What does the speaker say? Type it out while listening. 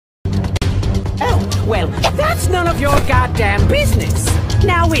Well, that's none of your goddamn business.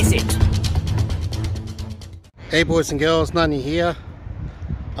 Now is it? Hey boys and girls, Nunya here.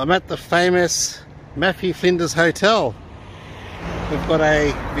 I'm at the famous Matthew Flinders Hotel. We've got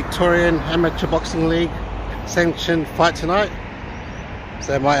a Victorian Amateur Boxing League sanctioned fight tonight.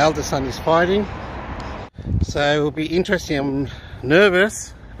 So my eldest son is fighting. So it'll be interesting. I'm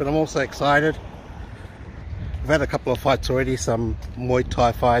nervous, but I'm also excited. I've had a couple of fights already, some Muay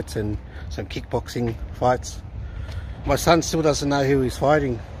Thai fights and some kickboxing fights. My son still doesn't know who he's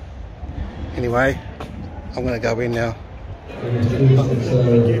fighting. Anyway, I'm going to go in now.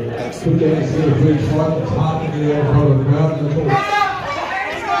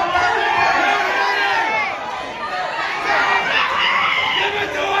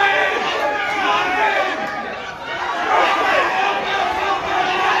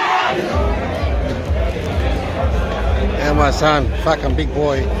 And my son, fucking big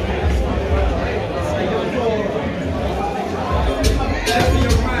boy.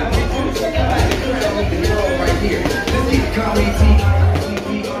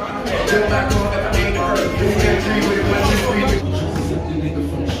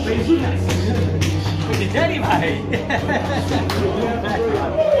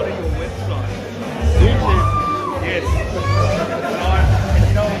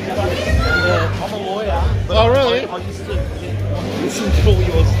 I'm a lawyer. Oh really? I used to listen to all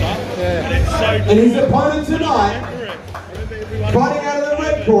your stuff. Yeah. And his opponent tonight, fighting out of the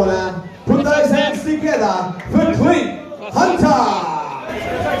red corner, put those hands together for Clint Hunter.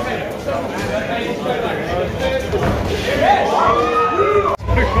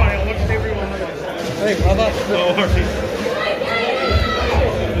 Hey brother. No worries.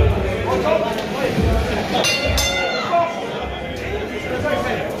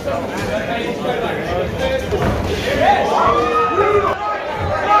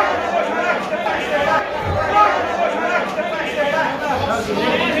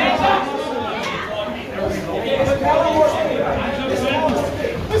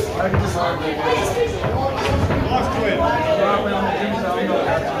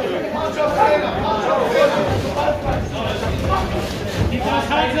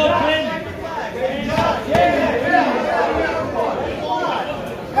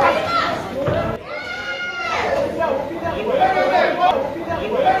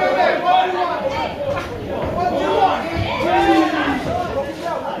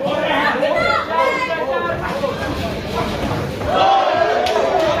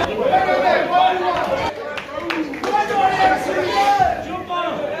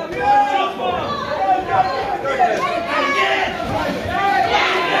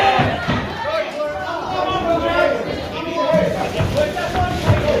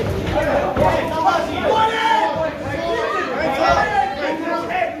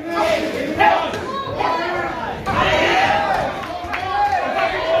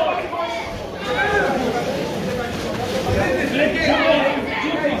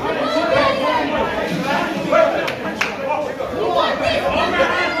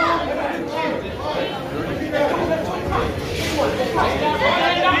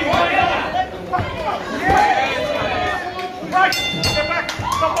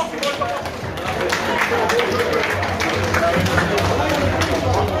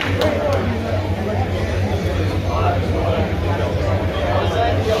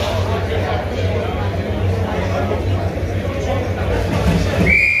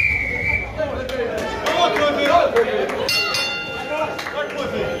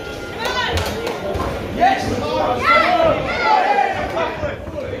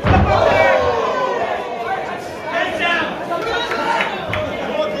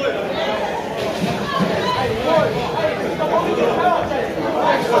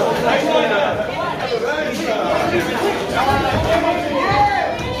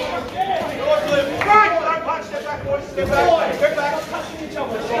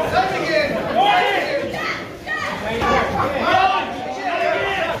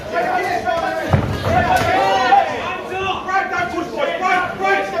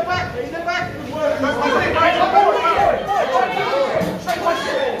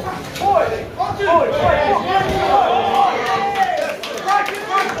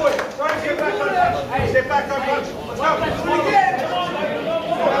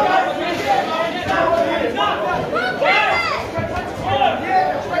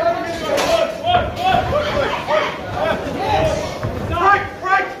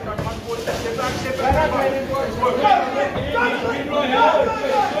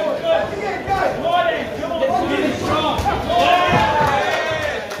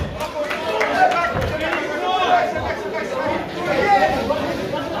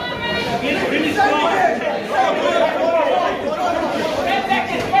 Finish strong.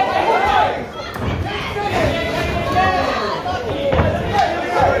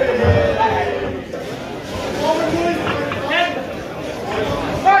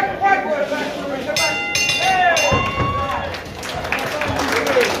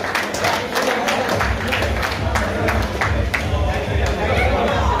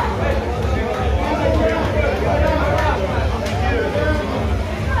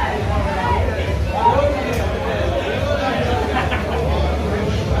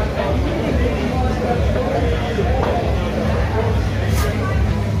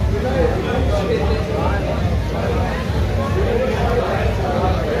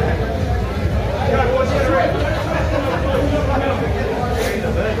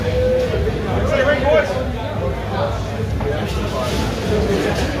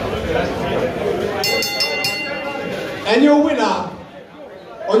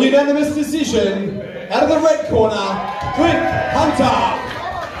 On unanimous decision, out of the red corner, Clint Hunter.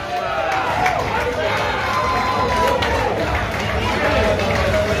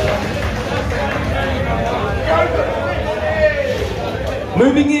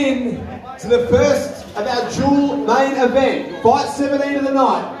 Moving in to the first of our dual main event, fight 17 of the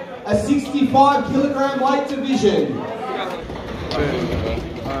night, a 65 kilogram weight division.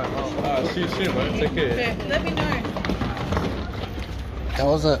 See you soon, bro. Take care. Okay, let me know. How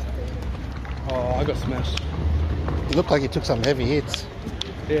was it? Oh, I got smashed. You look like you took some heavy hits.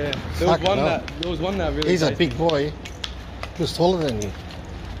 Yeah, there was one that really. He's a big boy. He was taller than you.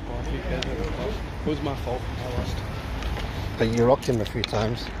 Oh, who cares? It was my fault. I lost. But you rocked him a few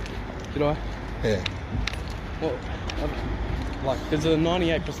times. Did I? Yeah. Well, like there's a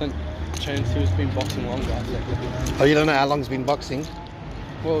 98% chance he was been boxing longer. Oh, you don't know how long he's been boxing?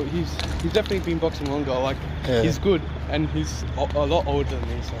 Well, he's definitely been boxing longer. Like he's good, and he's a lot older than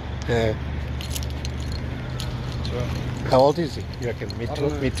me. So. Yeah. Sure. How old is he? You reckon mid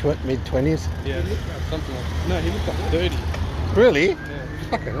 20s? Yeah, something like that. No, he looked like 30. Really? Yeah.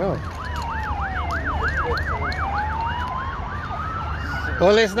 Fucking hell.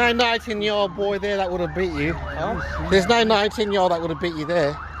 Well, there's no 19-year-old boy there that would have beat you. Huh? There's no 19-year-old that would have beat you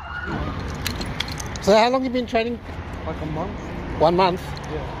there. So how long have you been training? Like a month. 1 month?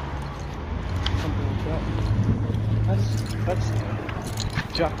 Yeah. Something like that. That's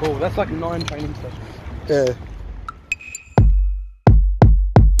Jack all. That's like 9 training sessions. Yeah.